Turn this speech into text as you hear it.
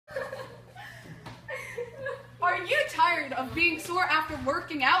tired of being sore after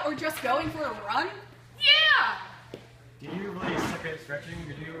working out or just going for a run? Yeah! Do you really suck at stretching,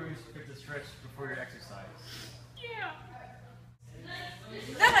 or do you always get to stretch before your exercise? Yeah.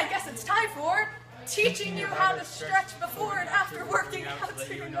 Then I guess it's time for teaching you how to stretch before and after working out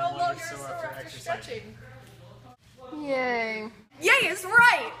so you're no longer sore after stretching. Yay. Yay is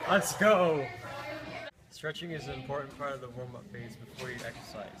right! Let's go! Stretching is an important part of the warm-up phase before you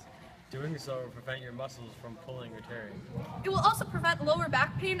exercise. Doing so will prevent your muscles from pulling or tearing. It will also prevent lower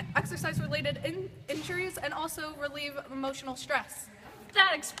back pain, exercise-related injuries, and also relieve emotional stress.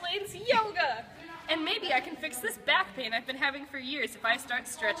 That explains yoga! And maybe I can fix this back pain I've been having for years if I start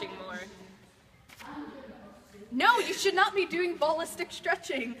stretching more. No, you should not be doing ballistic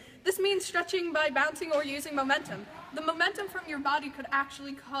stretching. This means stretching by bouncing or using momentum. The momentum from your body could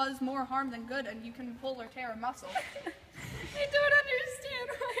actually cause more harm than good, and you can pull or tear a muscle. I don't understand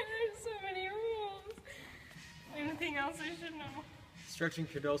why there's so many rules. Anything else I should know? Stretching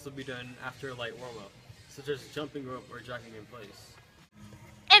could also be done after a light warm-up, such as jumping rope or jogging in place.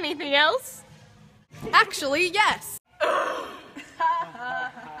 Anything else? Actually, yes.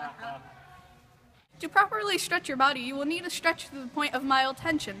 To properly stretch your body, you will need to stretch to the point of mild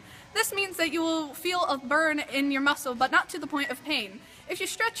tension. This means that you will feel a burn in your muscle, but not to the point of pain. If you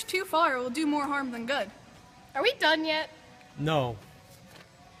stretch too far, it will do more harm than good. Are we done yet? No.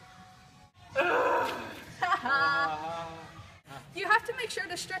 You have to make sure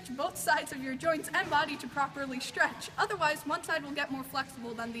to stretch both sides of your joints and body to properly stretch. Otherwise, one side will get more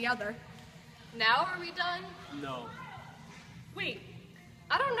flexible than the other. Now are we done? No. Wait,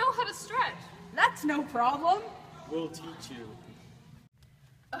 I don't know how to stretch. That's no problem. We'll teach you.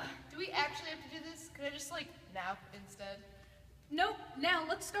 Do we actually have to do this? Could I just nap instead? Nope. Now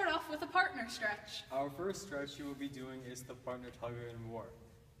let's start off with a partner stretch. Our first stretch you will be doing is the partner tug and war.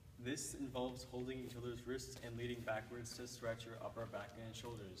 This involves holding each other's wrists and leaning backwards to stretch your upper back and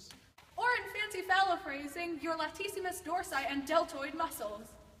shoulders. Or in fancy fallow phrasing, your latissimus dorsi and deltoid muscles.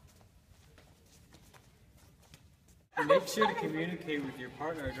 Make sure to communicate with your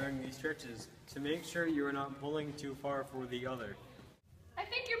partner during these stretches to make sure you are not pulling too far for the other. I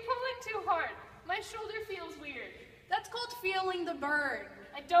think you're pulling too hard. My shoulder feels weird. That's called feeling the burn.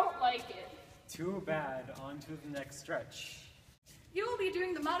 I don't like it. Too bad. On to the next stretch. You will be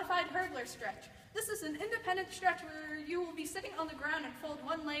doing the modified hurdler stretch. This is an independent stretch where you will be sitting on the ground and fold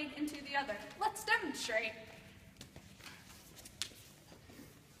one leg into the other. Let's demonstrate.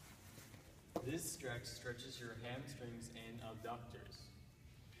 This stretch stretches your hamstrings and abductors.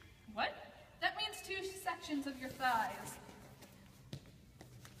 What? That means two sections of your thighs.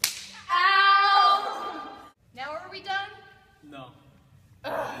 Ow! Now are we done? No.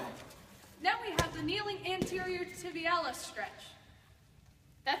 Now we have the kneeling anterior tibialis stretch.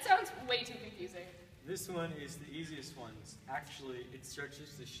 That sounds way too confusing. This one is the easiest one. Actually, it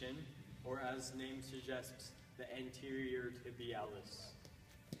stretches the shin, or as the name suggests, the anterior tibialis.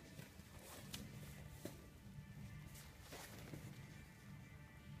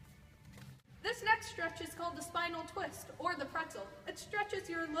 This next stretch is called the spinal twist, or the pretzel. It stretches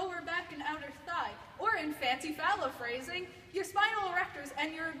your lower back and outer thigh, or in fancy fallow phrasing, your spinal erectors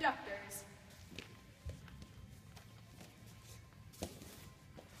and your abductors.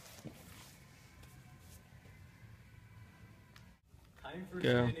 Time for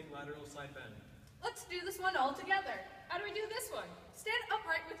standing lateral side bend. Let's do this one all together. How do we do this one? Stand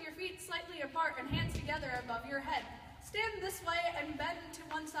upright with your feet slightly apart and hands together above your head. Stand this way and bend to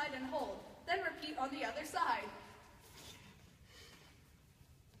one side and hold. Then repeat on the other side.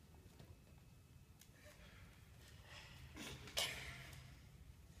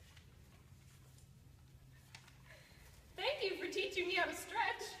 Thank you for teaching me how to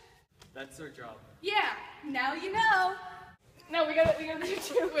stretch. That's our job. Yeah, now you know. No, we gotta do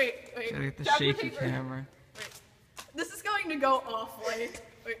two. Wait. Gotta get the Chapter shaky paper. camera. Wait. This is going to go awfully.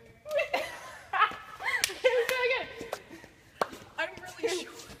 Wait.